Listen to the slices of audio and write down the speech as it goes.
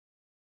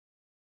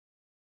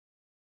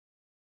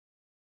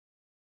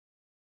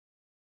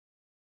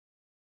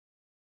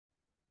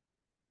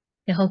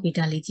I hope it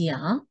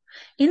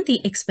in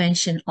the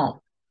expansion of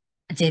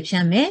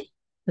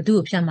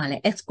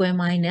x square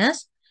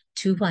minus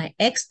 2 by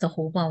x the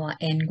whole power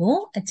n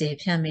go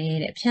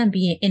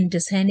be in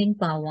descending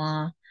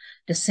power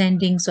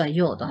descending so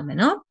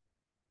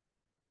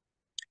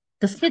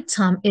the fifth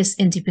term is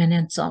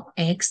independent of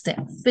x the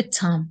fifth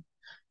term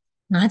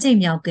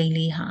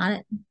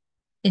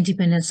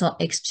independence of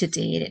xဖြစ်တ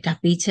ယ်တဲ့ဒါ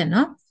ပေးချက်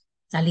နော်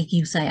ဒါလေးကြ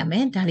ည့်ဆိုင်ရမ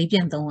ယ်ဒါလေးပြ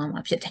န်သုံးရ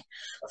မှာဖြစ်တယ်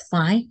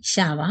find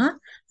ရှာပါ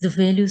the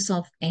values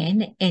of n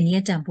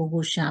ရဲ့တန်ဖိုး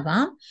ကိုရှာပါ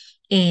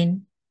in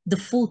the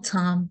full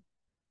term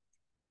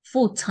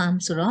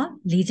ဆိုတော့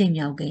၄ချိန်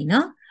မြောက်ကိန်း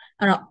နော်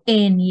အဲ့တော့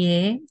n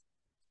ရဲ့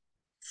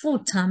full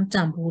term တ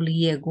န်ဖိုး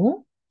လေးရဲ့ကို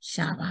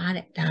ရှာပါ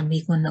တဲ့ဒါ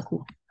မေးခွန်းနှစ်ခု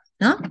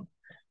နော်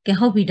ကဲ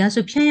ဟုတ်ပြီဒါ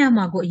ဆိုဖြန့်ရ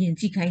မှာကိုအရင်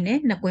ကြည့်ခိုင်းတယ်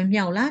နှစ်ကွင်း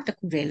မြောက်လားတစ်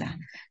ခုတည်းလား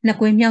နှစ်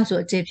ကွင်းမြောက်ဆို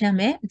အကျယ်ဖြန့်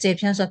မယ်အကျယ်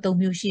ဖြန့်ဆို3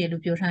မျိုးရှိရ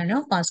လို့ပြောထားတယ်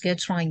နော် basket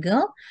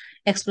triangle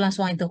x plus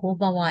y the whole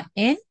power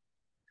n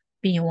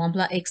ပြီးရင်1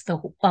 plus x the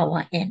whole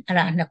power n အဲ့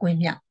ဒါနှစ်ကွင်း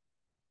မြောက်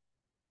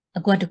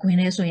အခုတစ်ကွင်း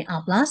လေးဆိုရင်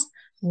r plus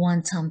 1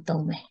 term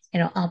သုံးမယ်အဲ့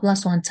တော့ r plus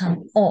 1 term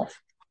of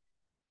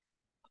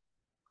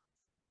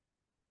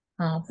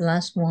r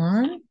plus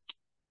 1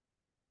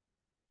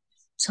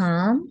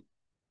 term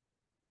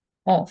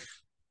of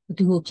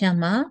ဒီကိုဖြန့်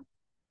မှာ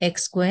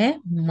x square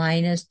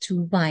minus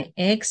 2 by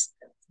x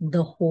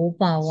the whole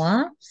power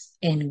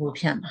n ကို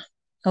ဖြတ်မှာ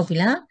ဟုတ်ပြီ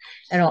လား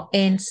အဲ့တော့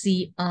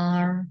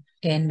ncr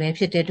n ပဲ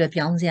ဖြစ်တဲ့အတွက်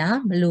ပြောင်းစရာ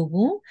မလို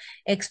ဘူး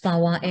x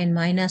power n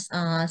minus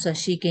r ဆို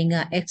ရှေ့ကိန်းက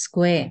x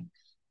square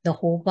the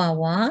whole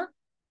power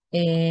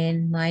n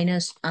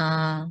minus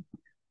r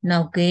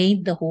နောက်ကိန်း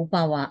the whole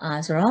power r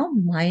ဆိုတော့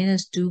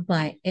minus 2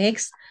 by x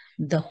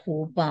the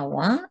whole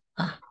power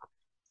r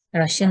အဲ့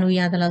တော့ရှင်းလို့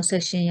ရသလောက်ဆ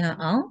က်ရှင်းရ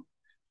အောင်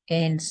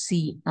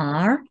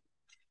ncr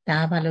ဒါ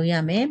ဘာလို့ရ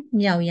မယ်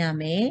မြောက်ရ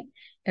မယ်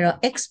အဲ့တော့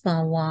x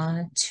power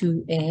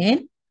 2n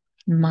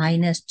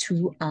minus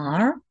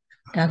 2r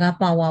ဒါက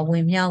power ဝ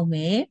င်မြောက်မ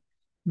ယ်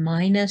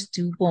minus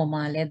 2ပေါ်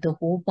မှာလဲ the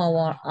whole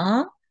power r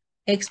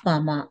x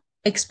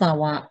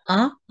power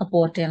r အ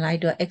ပေါ်တင်လိုက်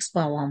တော့ x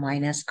power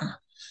minus r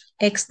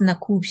x နှစ်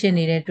ခုဖြစ်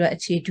နေတဲ့အတွက်အ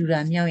ခြေတူတာ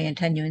မြောက်ရင်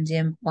ထပ်ညွှန်းခြ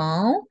င်းပေါ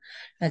င်း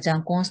ဒါကြော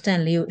င့်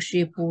constant လေးကို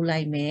ရွှေ့ပို့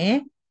လိုက်မယ်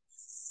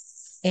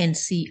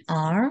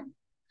ncr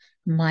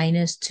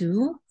minus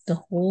 2 the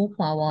whole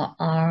power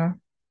r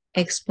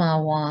x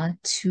power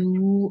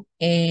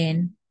 2n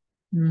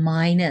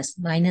minus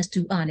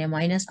 2r နဲ့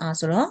minus r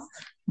ဆိုတော့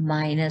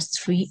minus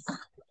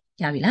 3r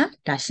ရပြီလား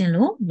ဒါရှင်း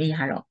လို့မရ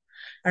တော့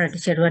အဲ့တော့တ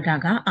စ်ချက်တော့ဒါ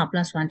က r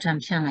plus 1 term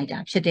ဖြန့်လိုက်တာ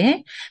ဖြစ်တယ်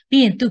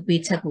ပြီးရင်သူ့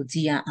ပေးချက်ကိုကြ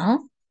ည့်ရအောင်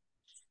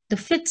the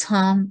fifth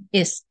term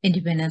is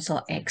independence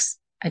of x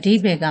အဓိ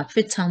ပ္ပာယ်က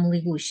fifth term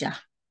လေးကိုရှာ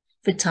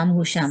fifth term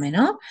ကိုရှာမယ်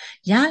နော်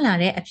ရလာ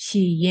တဲ့အ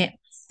ဖြေရဲ့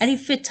အဲ့ဒီ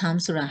fifth term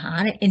ဆိုတာဟာ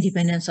တဲ့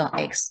independence of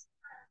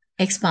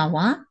x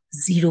power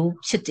 0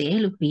ဖြစ်တယ်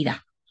လို့ပြီးတာ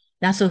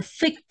ဒါဆို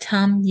fifth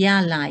term ရ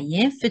လာရ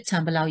င် fifth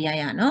term ဘယ်လောက်ရ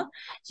ရနော်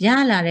ရ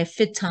လာတဲ့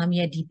fifth term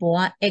ရဲ့ဒီ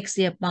ပေါ်က x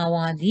ရဲ့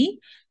power ဒီ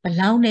ဘယ်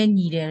လောက်နဲ့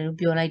ညီတယ်လို့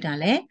ပြောလိုက်တာ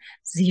လဲ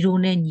0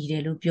နဲ့ညီတ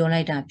ယ်လို့ပြော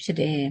လိုက်တာဖြစ်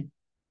တယ်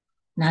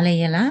နားလည်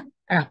ရလား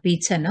အဲ့ဒါပေး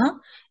ချက်နော်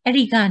အဲ့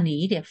ဒီကနေ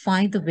တဲ့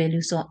find the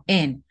values of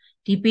n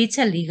ဒီပေးချ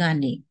က်လေးက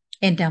နေ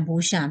n တန်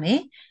ဖိုးရှာမယ်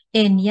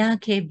n ရ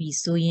ခဲ့ပြီ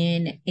ဆိုရင်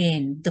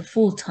n the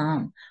full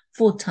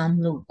term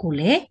လို့ကို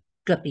လည်း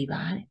တွက်ပေး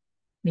ပါတဲ့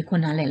မိခွ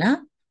န်းနားလဲလား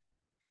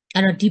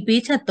အဲ့တော့ဒီ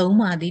ပေးချက်3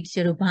ပါသည်တ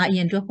ချို့တို့ဘာအရ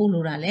င်တွက်ဖို့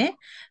လိုတာလဲ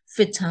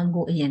fifth term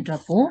ကိုအရင်တွ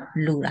က်ဖို့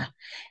လိုတာ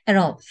အဲ့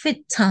တော့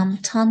fifth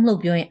term လို့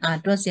ပြောရင်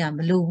တွက်စရာမ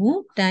လိုဘူး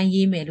တန်း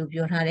ရေးမယ်လို့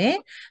ပြောထားတယ်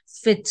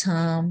fifth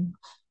term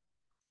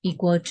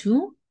equal to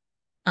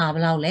ဘ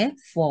ယ်လောက်လဲ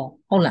4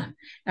ဟုတ်လား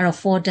အဲ့တော့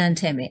4တန်း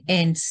ထည့်မယ်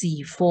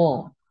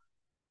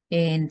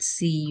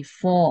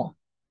nc4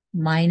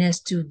 minus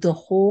 2 the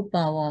whole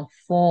power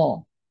 4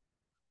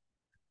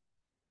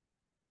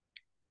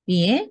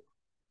ပြီးရင်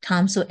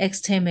term ဆို x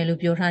ထည့်မယ်လို့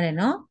ပြောထားတယ်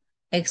နော်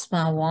x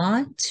power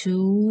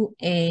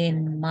 2n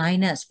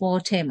minus 4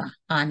ထည့်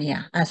မှာနေရ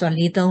အဲ့ဆို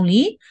4 3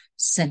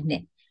 4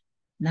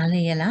 12နားလ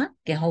ည်ရလား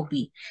ကဲဟုတ်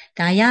ပြီ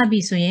ဒါရပြီ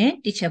ဆိုရင်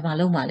တစ်ချက်ဘာ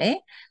လုပ်မှာလဲ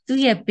သူ့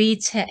ရဲ့ပေး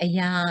ချက်အ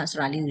ရာဆို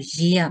တာလေးကို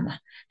ရေးရမှာ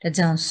ဒါ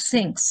ကြောင့်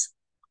since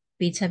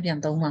ပေးချက်ပြန်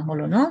သုံးမှာမဟုတ်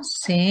လို့နော်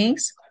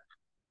since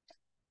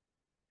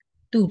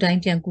သူ့တိုင်း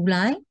ပြန်ကူး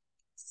လိုက်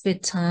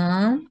fifth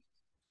term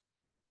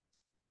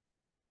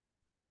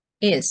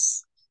is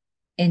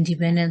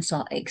independence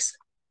of x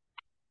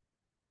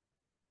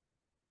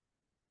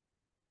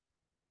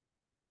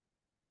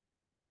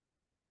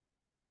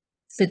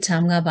fifth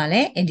term ကပါ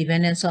လဲ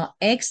independence of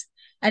x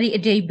အဲ့ဒီ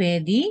အဓိပ္ပာယ်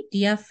ဒီ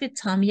က fifth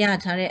term ရ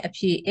ထားတဲ့အ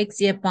ဖြစ် x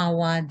ရဲ့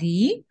power ဒီ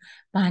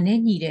ဘာနဲ့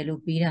ညီတယ်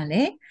လို့ပေးတာ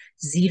လဲ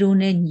0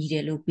နဲ့ညီတ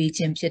ယ်လို့ပေး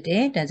ခြင်းဖြစ်တ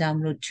ယ်ဒါကြောင့်မ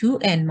လို့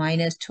 2n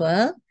minus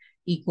 12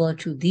 equal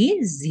to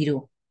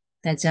 0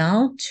ဒါကြော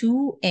င့်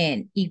 2n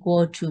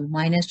equal to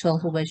minus 12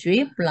 ဟိုပဲ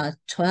ရွှေ့ plus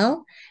 12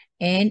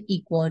 n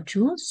equal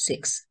to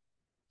 6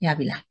ရ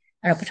ပြီလား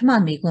အဲ့တော့ပထမ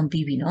မေးခွန်း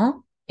ပြီးပြီနော်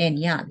n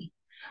ရပြီ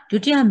ဒု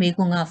တိယမေး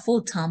ခွန်းက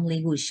full term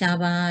လေးကိုရှာ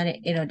ပါတဲ့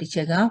အဲ့တော့ဒီချ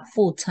က်က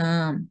full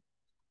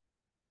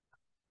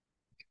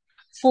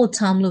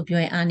term လို့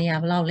ပြောရင်နေရာ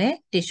ဘယ်လောက်လဲ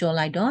တစ်လျှော့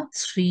လိုက်တော့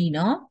3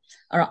နော်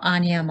အဲ့တော့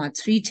နေရာမှာ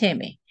3ထည့်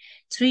မယ်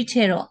 3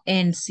 ထဲတော့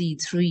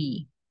NC3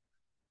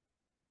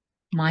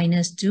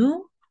 minus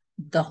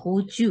 2 the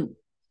whole cube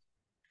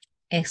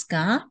x က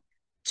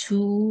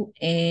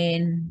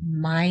 2n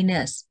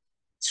minus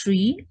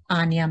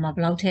 3 နေရာမှာဘ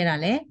ယ်လောက်ထဲတာ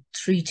လဲ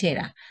 3 ထဲ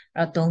တာ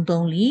အဲ့တော့3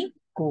 3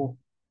 4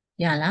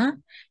 9ရလား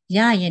ရ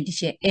ရင်ဒီ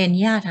ချက် n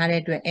ရထား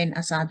တဲ့အတွက် n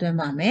အစားသွင်း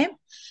ပါမယ်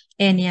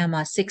n နေရာ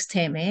မှာ6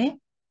ထဲမယ်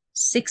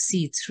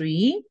 6c3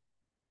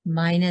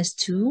 minus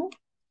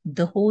 2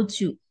 the whole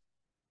cube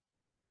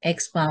x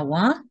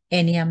power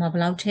n နေရာမှာဘ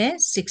ယ်လောက်ထဲ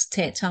6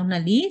ထဲ6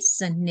နဲ့4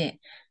 12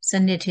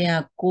 12ထဲက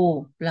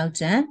9ဘယ်လောက်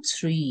ကျန်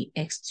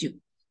 3x cube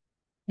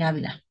ရ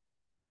ပြီလား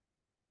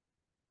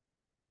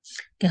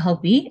ကဲဟုတ်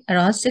ပြီအဲ့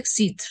တော့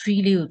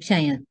63လေးကိုဖြ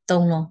တ်ရင်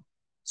3လုံး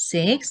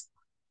6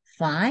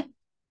 5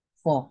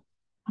 4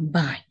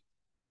 by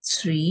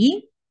 3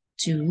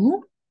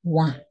 2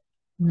 1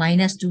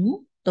 minus 2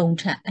 3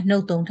ထပ်အနှု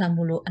တ်3ထပ်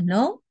မို့လို့အ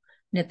နှုတ်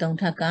နဲ့3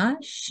ထပ်က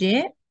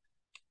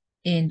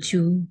8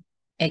 into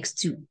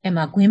x2 အဲ့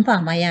မှာ gwin ပါ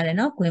မှရတယ်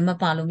နော် gwin မ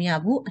ပါလို့မရ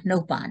ဘူးအနှု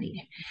တ်ပါနေတ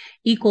ယ်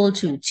equal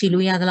to ခြေ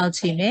လို့ရသလောက်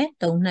ခြေမယ်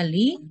3 2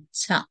 4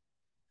 6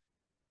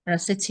အဲ့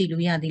တော့6ခြေ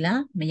လို့ရသည်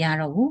လားမရ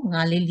တော့ဘူး5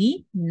 4 4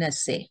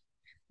 20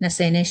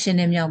 20နဲ့8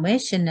နဲ့မြောက်မယ်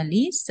8နဲ့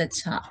4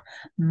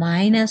 16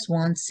 minus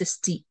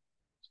 160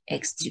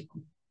 x2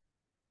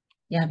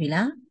 ရပြီ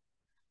လား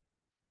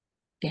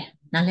ကဲ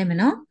နားလည်မယ်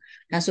နော်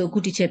ဒါဆိုအခု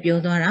ဒီချက်ပြော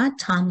သွားတာ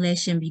term လဲ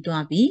ရှင်းပြီး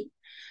သွားပြီ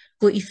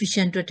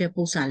coefficient တွက်တဲ့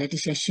ပုံစံလဲဒီ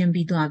ချက်ရှင်း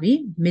ပြီးသွားပြီ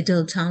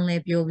middle term လဲ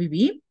ပြောပြီး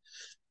ပြီ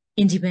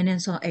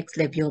independence of x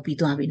လဲပြောပြီး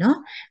သွားပြီเนาะ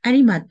အဲ့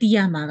ဒီမှာသိရ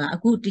မှာကအ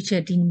ခုဒီချ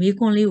က်ဒီမေး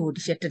ခွန်းလေးကို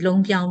ဒီချက်တစ်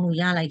လုံးပြောင်းလို့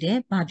ရလိုက်တယ်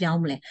ဘာပြောင်း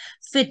မလဲ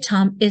fit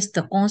term is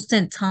the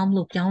constant term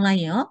လို့ပြောင်းလို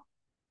က်ရင်ရော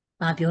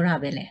ဘာပြောတာ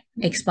ပဲလဲ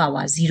x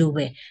power 0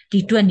ပဲဒီ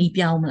တွက်နီး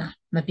ပြောင်းမလား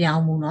မပြော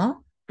င်းဘူးเนาะ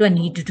တွက်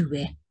နီးတူတူ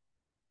ပဲ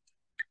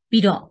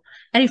ပြီးတော့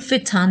အဲ့ဒီ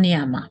fit term နေ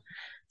ရာမှာ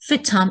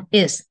fit term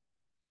is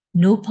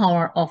no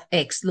power of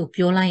x လို့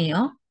ပြောလိုက်ရင်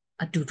ရော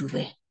အတူတူ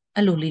ပဲ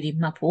အဲ့လိုလေးတွေ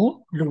မှတ်ဖို့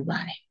လိုပါ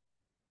တယ်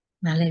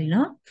နားလည်ပြီ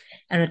နော်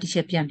အဲ့တော့ဒီချ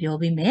က်ပြန်ပြော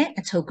ပေးမယ်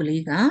အချုပ်က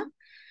လေးက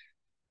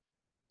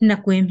နှ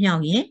စ်ကွင်းမြော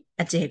က်ရင်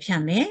အကျယ်ဖြ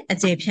တ်မယ်အ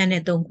ကျယ်ဖြတ်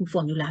တဲ့3ခု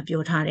formula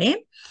ပြောထားတယ်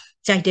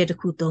ကြိုက်တဲ့တစ်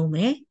ခုသုံးမ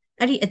ယ်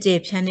အဲ့ဒီအကျယ်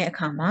ဖြတ်တဲ့အ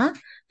ခါမှာ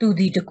သူ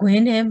ဒီတကွ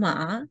င်းထဲမှာ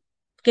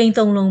ကိန်း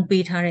3လုံး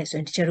ပေးထားတယ်ဆို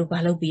ရင်ဒီချက်တို့ဘာ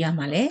လုပ်ပြရ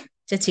မှာလဲ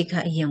ချက်ချိက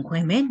အရင်ခွဲ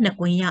မယ်နှစ်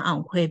ကွင်းရအော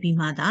င်ခွဲပြီး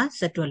မှသာဆ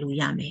က်တွက်လို့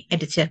ရမယ်အဲ့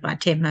တစ်ချက်ပါ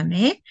ထည့်မှတ်မ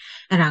ယ်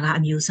အဲ့ဒါက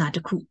အမျိုးအစားတ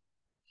စ်ခု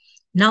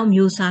နောက်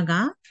မျိုးအစားက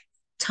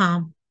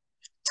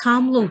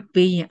term လို့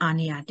ပေးရင်အား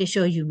နေရတ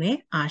ရှော့ယူမယ်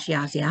အားရှာ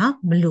စရာ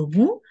မလို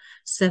ဘူး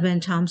7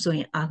 term ဆိုရ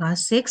င်အားက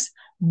6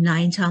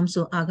 9 term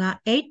ဆိုအားက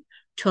8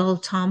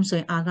 12 term ဆို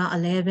ရင်အားက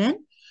11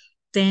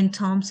 10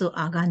 term ဆို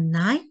အားက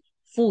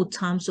9 4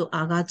 term ဆို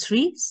အားက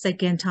3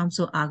 second term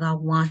ဆိုအားက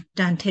1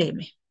တန်းထည့်မ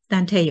ယ်တ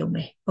န်းထည့်ရုံ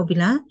ပဲဟုတ်ပြီ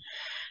လား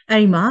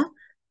အဲ့ဒီမှာ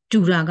တူ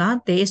တာက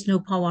there is no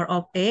power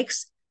of x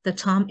the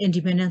term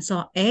independence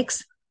of x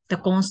the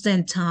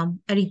constant term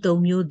အဲ့ဒီ3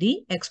မျိုးသည်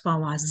x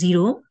power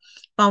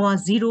 0 power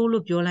 0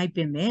လို့ပြောလိုက်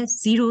ပြင်မဲ့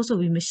0ဆို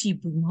ပြီးမရှိ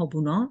ဘူးမဟုတ်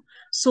ဘူးเนาะ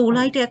ဆို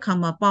လိုက်တဲ့အခါ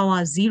မှာ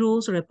power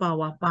 0ဆိုတဲ့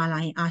power ပါလာ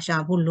ရင်အားရှာ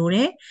ဖို့လိုတ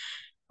ယ်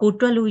ကို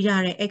တွက်လို့ရ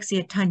တဲ့ x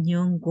ရဲ့ထ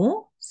ညွန်းကို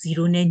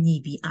0နဲ့ညီ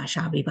ပြီးအား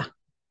ရှာပေးပါ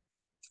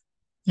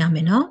ရမ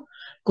ယ်เนาะ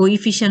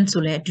coefficient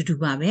ဆိုလဲအတူတူ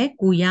ပါပဲ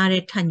ကိုရ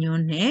တဲ့ထညွ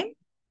န်းနဲ့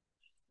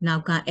နော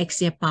က်က x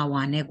ရဲ့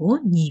power နဲ့ကို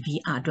ညီ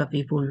ပြီးအားတွက်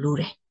ပေးဖို့လို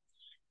တယ်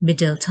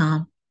middle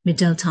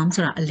term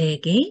ဆိုတာအလယ်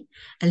ကိ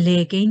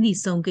န်းဒီ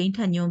စုံကိန်းထ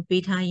ညွန်း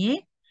ပေးထားရင်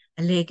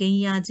အလယ်ကိန်း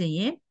ရခြင်း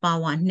ရဲ့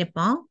power 2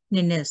ပေါင်း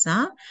2နဲ့စာ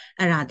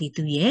အဲ့ဒါဒီ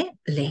သူရဲ့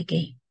အလယ်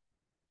ကိန်း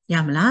ရ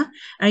မလား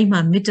အဲ့ဒီ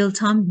မှာ middle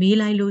term မေး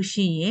လိုက်လို့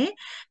ရှိရင်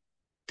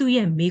သူ့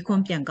ရဲ့မေးခွ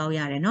န်းပြန်ကောက်ရ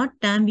တယ်เนาะ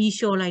တန်းပြီး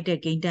လျှော့လိုက်တဲ့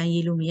ကိန်းတန်း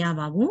ရေးလို့မရ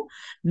ပါဘူး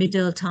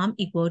middle term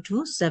equal to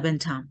 7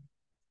 term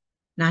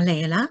နားလည်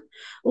ရလား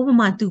ဥပ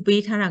မာသူ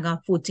ပေးထားတာက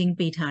14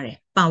ပေးထားတယ်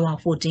power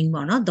 14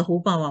ပေါ့เนาะ the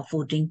whole power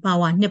 14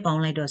 power 2ပေါ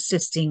င်းလိုက်တော့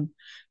16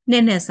နှ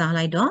စ်နဲ့စား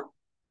လိုက်တော့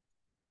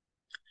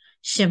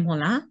ရှင်းမ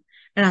လား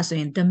အဲ့ဒါဆို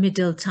ရင် the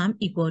middle term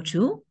equal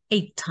to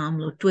 8 term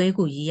လို့တွဲ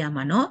ကိုရေးရ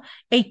မှာเนาะ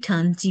8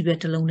 term ကြီးပဲ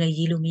တစ်လုံးနဲ့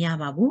ရေးလို့မရ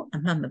ပါဘူးအ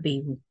မှတ်မပေး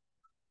ဘူး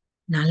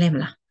နားလည်မ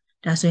လား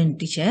ဒါဆိုရင်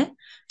ဒီချက်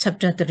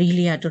chapter 3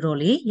လေးကတော်တော်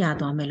လေးရ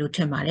သွားမယ်လို့ထ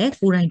င်ပါတယ်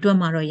ကိုယ်တိုင်တွက်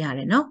မှတော့ရတ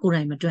ယ်เนาะကိုယ်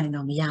တိုင်မတွက်ရင်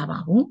တော့မရပါ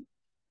ဘူး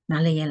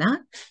နားလည်ရလား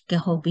ကဲ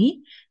ဟုတ်ပြီ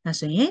ဒါ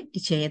ဆိုရင်ဒီ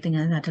ချက်ရဲ့သင်ခ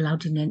န်းစာဒီလောက်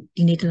ဒီနေ့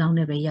ဒီလောက်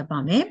နဲ့ပဲရပ်ပါ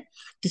မယ်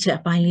ဒီချက်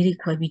အပိုင်းလေးတွေ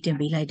ခွဲပြီးတင်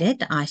ပေးလိုက်တဲ့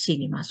တအားရှိ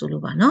နေမှာဆို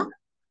လို့ပါเนาะ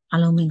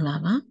အားလုံးမင်္ဂလာ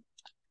ပါ